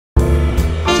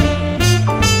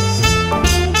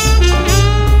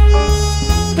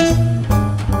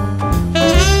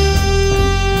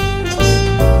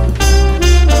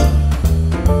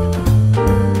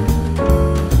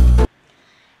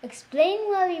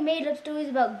made up stories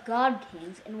about God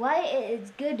kings and why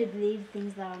it's good to believe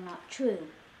things that are not true.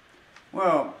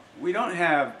 Well, we don't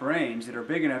have brains that are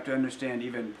big enough to understand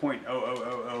even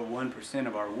 0.00001%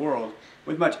 of our world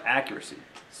with much accuracy.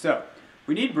 So,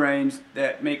 we need brains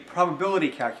that make probability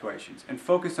calculations and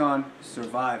focus on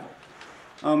survival.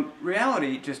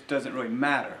 Reality just doesn't really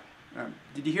matter.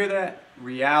 Did you hear that?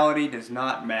 Reality does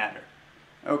not matter.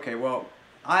 Okay, well,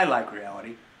 I like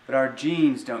reality, but our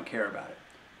genes don't care about it.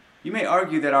 You may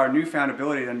argue that our newfound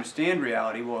ability to understand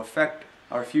reality will affect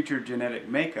our future genetic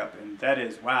makeup, and that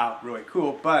is, wow, really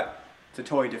cool, but it's a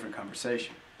totally different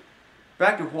conversation.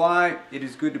 Back to why it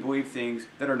is good to believe things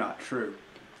that are not true.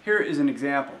 Here is an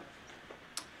example.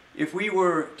 If we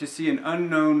were to see an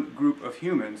unknown group of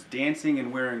humans dancing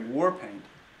and wearing war paint,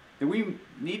 then we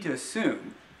need to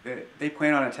assume that they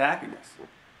plan on attacking us.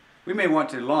 We may want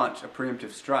to launch a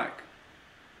preemptive strike.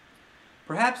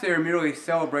 Perhaps they are merely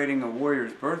celebrating a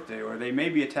warrior's birthday, or they may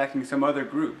be attacking some other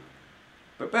group.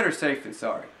 But better safe than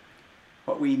sorry.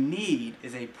 What we need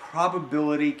is a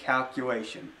probability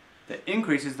calculation that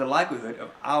increases the likelihood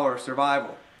of our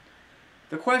survival.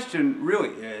 The question really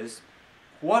is,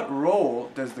 what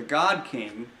role does the God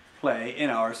King play in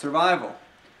our survival?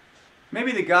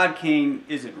 Maybe the God King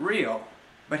isn't real,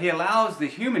 but he allows the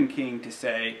human king to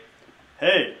say,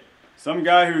 "Hey, some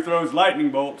guy who throws lightning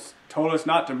bolts told us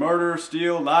not to murder,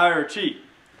 steal, lie, or cheat."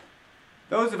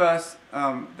 Those of us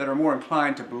that are more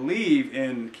inclined to believe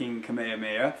in King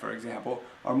Kamehameha, for example,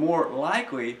 are more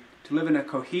likely to live in a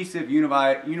cohesive,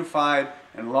 unified,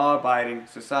 and law-abiding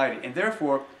society, and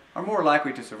therefore are more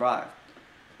likely to survive.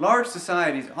 Large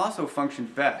societies also function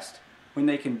best when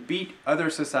they can beat other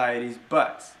societies'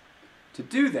 butts. To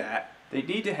do that, they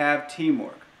need to have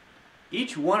teamwork.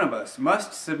 Each one of us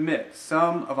must submit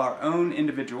some of our own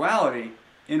individuality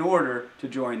in order to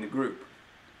join the group.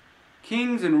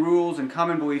 Kings and rules and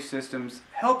common belief systems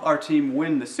help our team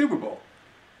win the Super Bowl.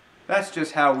 That's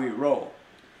just how we roll.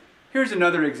 Here's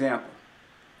another example.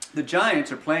 The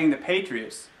Giants are playing the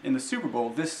Patriots in the Super Bowl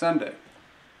this Sunday.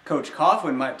 Coach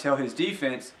Coughlin might tell his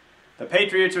defense, "The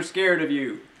Patriots are scared of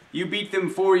you. You beat them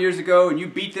 4 years ago and you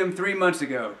beat them 3 months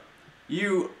ago.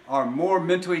 You are more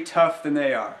mentally tough than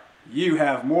they are. You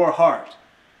have more heart."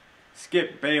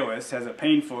 Skip Bayless has a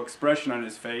painful expression on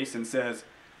his face and says,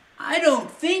 "I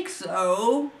don't think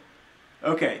so."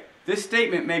 Okay, this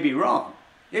statement may be wrong.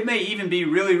 It may even be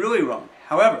really, really wrong.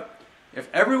 However, if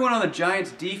everyone on the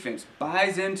Giants' defense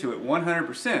buys into it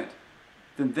 100%,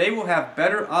 then they will have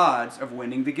better odds of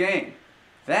winning the game.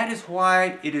 That is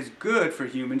why it is good for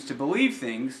humans to believe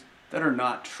things that are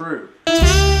not true.